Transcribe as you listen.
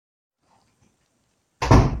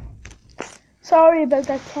Sorry about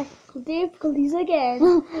that technical difficulties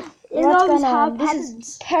again. It always happens. This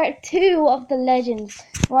is part 2 of the legends.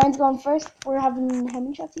 Ryan's going first. We're having how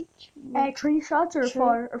many shots each? 3 shots or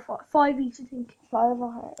 4 or 5 each, I think.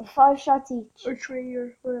 5 shots each. Or 3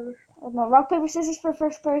 or whatever. I don't know. Rock, paper, scissors for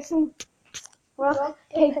first person. Rock,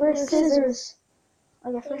 paper, scissors.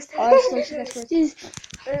 I get first. Oh, she gets first.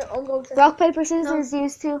 I'll go to Rock, paper, scissors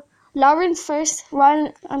used to. Lauren's first.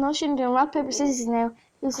 Ryan, I know she's doing rock, paper, scissors now.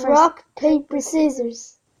 Who's first? rock, paper,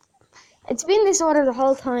 scissors. It's been this order the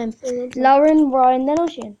whole time. Lauren, Ryan, then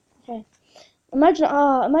Oisin. Okay. Imagine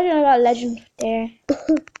I got a legend there.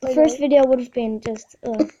 The first video would have been just.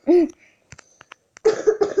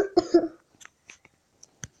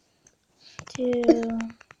 Two.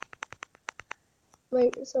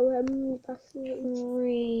 Wait, so how many packs is it?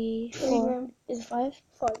 3, 4. Is it 5?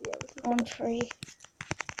 5, yeah. 1, 3.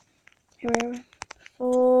 Here,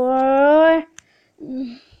 4.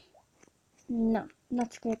 No,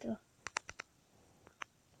 not scared though.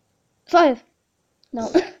 5.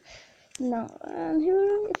 No. No. And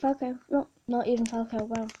who? Falco. No, not even Falco.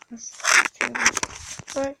 Wow, that's terrible.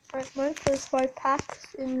 Right, my first 5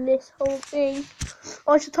 packs in this whole thing.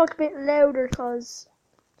 I should talk a bit louder because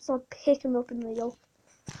it's not picking up in the middle.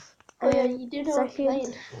 Oh yeah, you do know what you're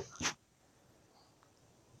playing.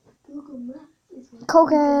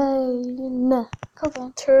 Cocaine.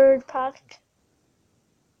 Cocaine. Third pack.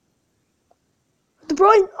 De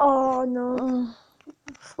Bruyne. Oh no.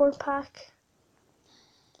 4th pack.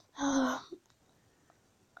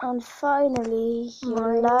 And finally,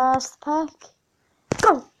 your last pack.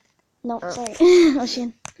 Go. No, sorry.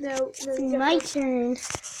 Oisin. No, My turn.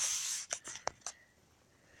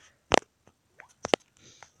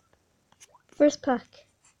 First pack.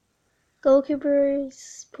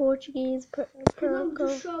 Goalkeepers, Portuguese,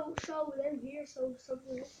 Morocco. Show them here so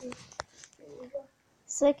something else.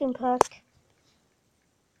 Second pack.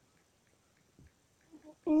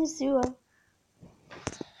 Insua.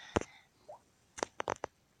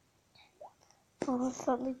 Oh, I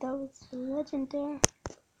felt like that was a legend there.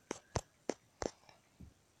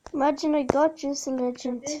 Imagine I got just a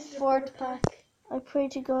legend. 4th pack. I pray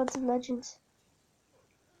to God's of legends.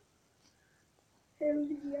 Hell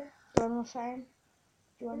yeah. Do you want a fan?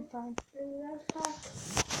 Do you want a fan?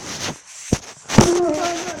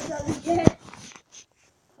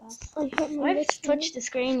 I have to touch the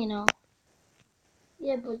screen, you know.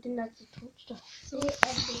 Yeah, but didn't have to touch that.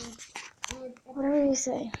 Whatever you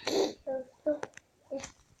say.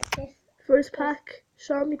 First pack.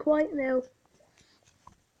 Show me quiet now.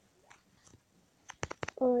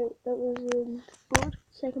 Alright, that was good.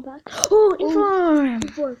 Second pack. Oh, inform!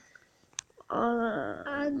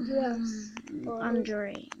 Andreas.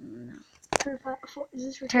 Andre. No. Third pack. Is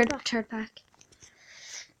this your Third pack.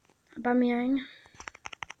 Aubameyang.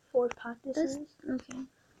 4th pack. This is. Okay.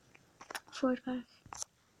 4th pack.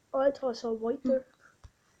 Oh, I thought I saw white there.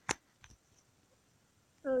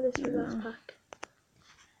 Oh, this is your last pack.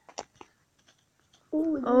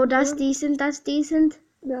 Oh, that's decent. That's decent.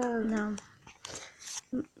 No. No.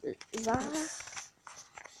 Is that?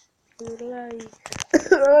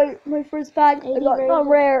 Alright, my first pack. I got not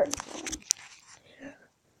rare.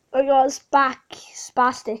 I got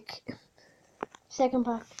spastic. Second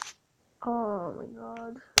pack. Oh my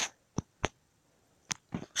god.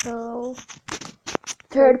 So,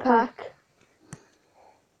 Third pack.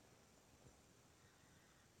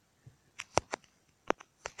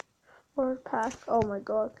 Fourth pack. Oh my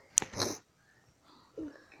god.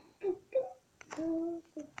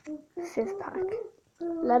 5th pack.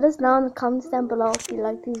 Let us know in the comments down below if you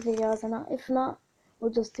like these videos or not. If not,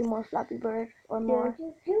 we'll just do more Flappy Bird or more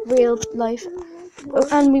real life.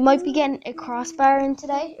 And we might be getting a crossbar in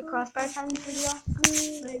today. A crossbar challenge video.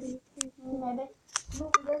 Maybe.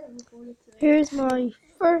 Here's my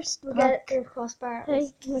first pack. Get a crossbar.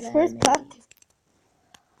 Hey, my first pack.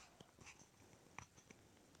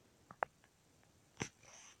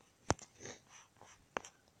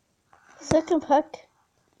 Second pack.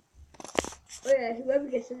 Oh yeah, whoever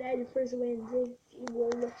gets the legend first wins. You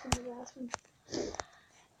will look in the last one.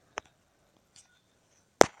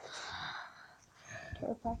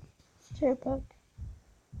 Third pack.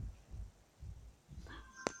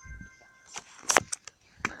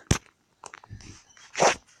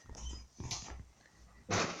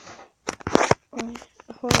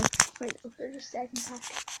 Wait, there's a second pack.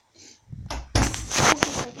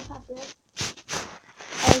 Second pack, right?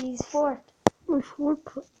 He's 4th. My 4th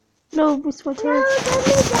pack. No, it's my 3rd.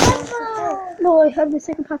 No, I have the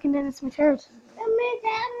second pack and then it's my 3rd.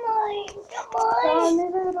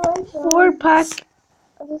 4th pack.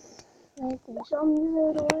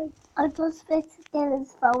 I just fixed it in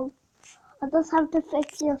his phone. I just have to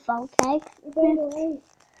fix your phone, okay?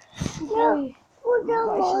 Sorry.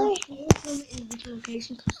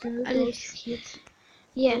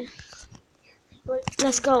 Yeah. Right.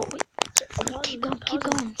 Let's go. Wait, Pause keep it, going. pause Keep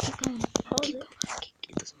going.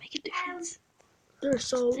 It doesn't make a difference. They're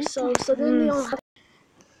so then they all have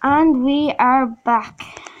And we are back.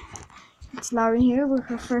 It's Lauren here with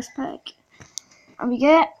her first pack. And we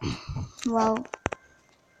get, wow,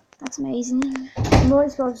 that's amazing. might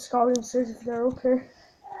as well just go downstairs if they're okay.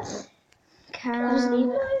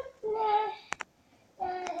 Cam,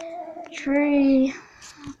 3.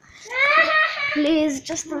 Please,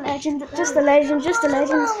 just the legend. First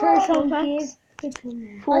one packs.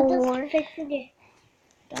 4.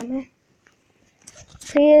 Damn it.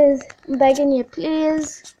 Please, I'm begging you,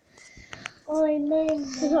 please.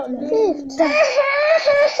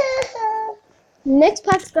 Next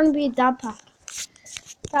pack's gonna be a dad pack.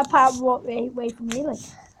 That part what wait for me like.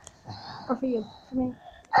 Or for you. For me.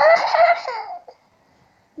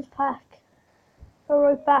 This pack. Go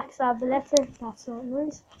right back, so I have the letter. That's not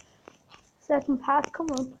nice. Second pack, come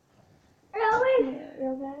on. You're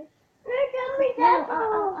okay?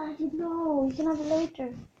 No, you can have it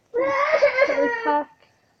later. Third pack.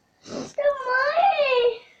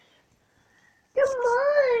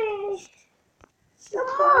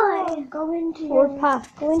 Go into Fourth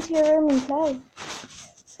pack. Go into your room and play.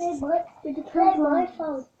 My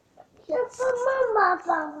phone.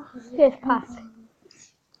 Fifth pack.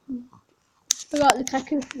 I got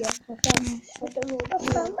Lukaku. Yeah,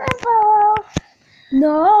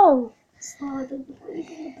 no.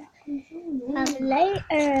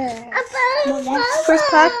 Later. First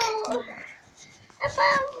pack.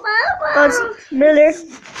 That's Miller.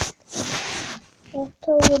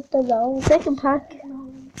 Second pack.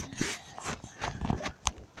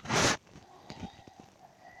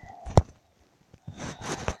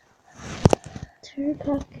 Third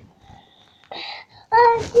pack.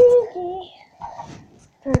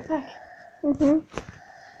 Third pack.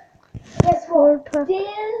 Guess Fourth what? pack.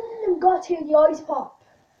 Dan got here the ice pop.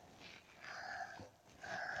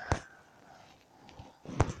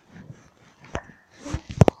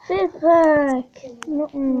 Fifth pack.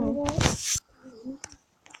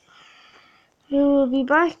 We will be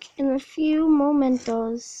back in a few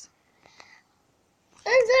momentos.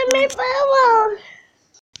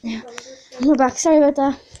 We're back. Sorry about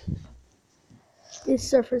that. This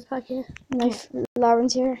is our first pack here.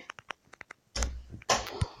 Lauren's here.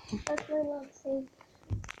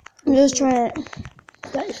 I'm just trying to.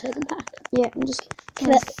 Is that your second pack? Yeah, I'm just.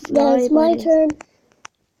 Now it's my turn.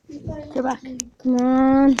 You're back. Come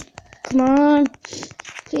on.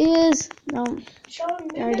 Please. No. Sean,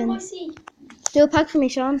 Garden. move my seat. Do a pack for me,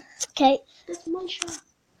 Sean. Okay. That's my shot.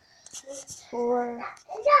 4.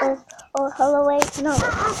 Oh, hello, wait. No.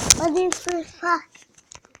 What is first pack?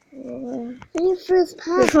 What is first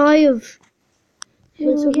pack? 5.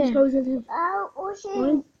 Ooh, So yeah. who's chosen him? Oh,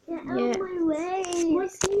 One. Get out yeah. my way. My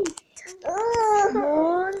seat.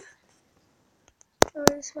 One. Oh,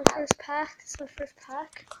 this is my first pack.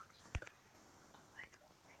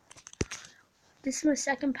 This is my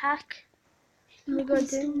second pack. Let me go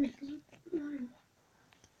do.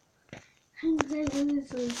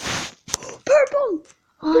 Purple.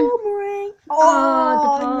 Boomerang. Oh, the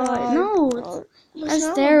pot. No, that's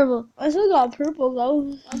terrible. I still got purple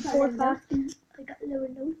though. Fourth pack. I got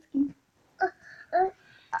Lewandowski.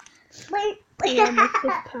 Wait. Yeah, my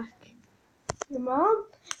fifth pack. Your mom?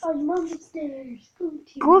 Oh, your mom's upstairs.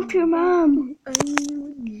 Go up to your mom.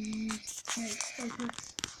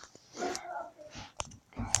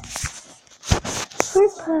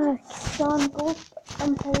 First pack. Sean, go up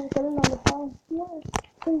and play with Dylan on the phone. Yeah.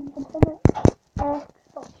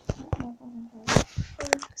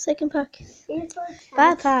 Second pack. It's our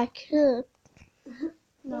Bad pack.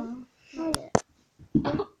 No.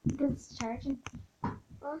 This is charging.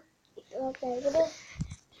 Okay, with it.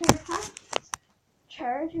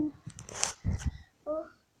 Charging.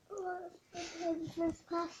 First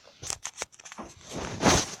pack.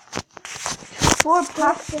 4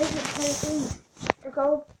 packs. Or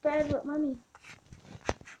go to bed with mommy.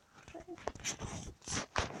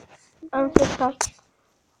 And fifth pack.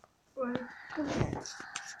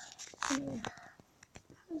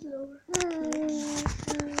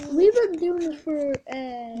 We've been doing this for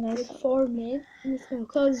like 4 minutes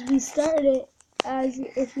because we started it as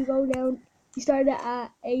if you go down. We started it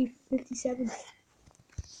at 8:57.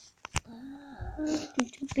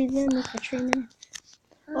 You've been in this for 3 minutes.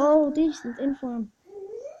 Oh, decent inform.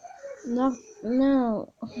 No.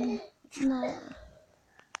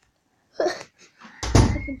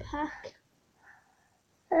 Second pack.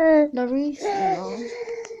 Larice? No.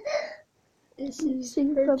 This is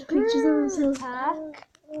Seeing her some pictures of herself. pack.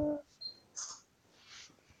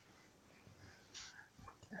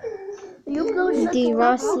 You uploaded like D. a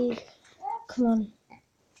Rossi. Come on.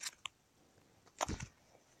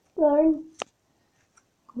 Lauren.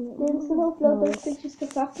 Then still upload those pictures to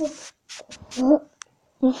Facebook.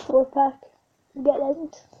 4-pack. Get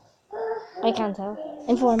out. I can't tell.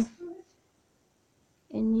 Inform.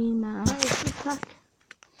 Any man. Pack.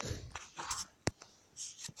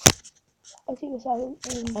 I think it's all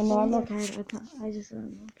A normal card. I just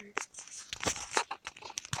don't know.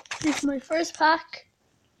 This is my first pack.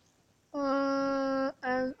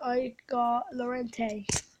 And I got Lorente.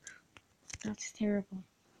 That's terrible.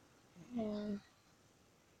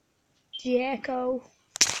 Diego.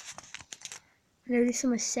 Now this is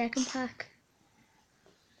my second pack.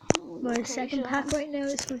 My second pack right now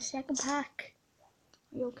is my second pack.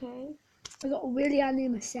 You okay? I got Willian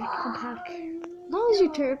in my second pack. That was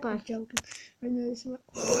your third I'm pack. joking. Right now this is my...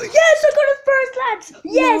 Yes, I got it first, lads!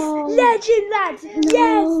 Yes! No. Legend, lads!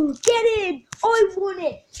 No. Yes! Get in! I won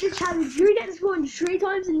it! The challenge. You're getting this one 3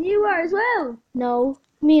 times and you are as well. No.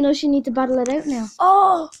 Me and Oisin need to battle it out now.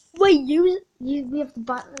 Oh, wait, we have to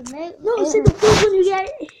battle it out. No, so the first one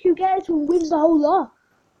who gets it wins the whole lot.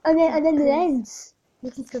 And then it ends.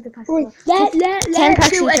 You can still do pack. Right, 10 let's packs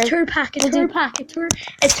do in a total. third pack, We'll do-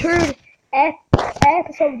 a third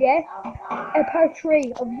episode, yeah? A part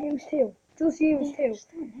 3 of News 2. Just News 2.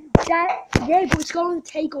 Yeah, but it's going to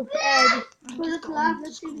take up, For the collab,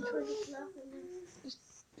 let's do the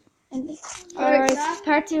collab. Alright,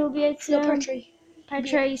 part 2 will be out no, soon. part 3. Part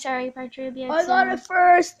 3 will be out I soon. got it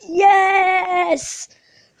first, yes!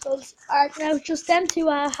 So, alright, now just them two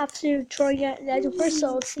have to try and get Legend first, so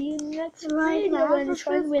I'll see you next video when I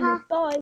try and win it. Bye.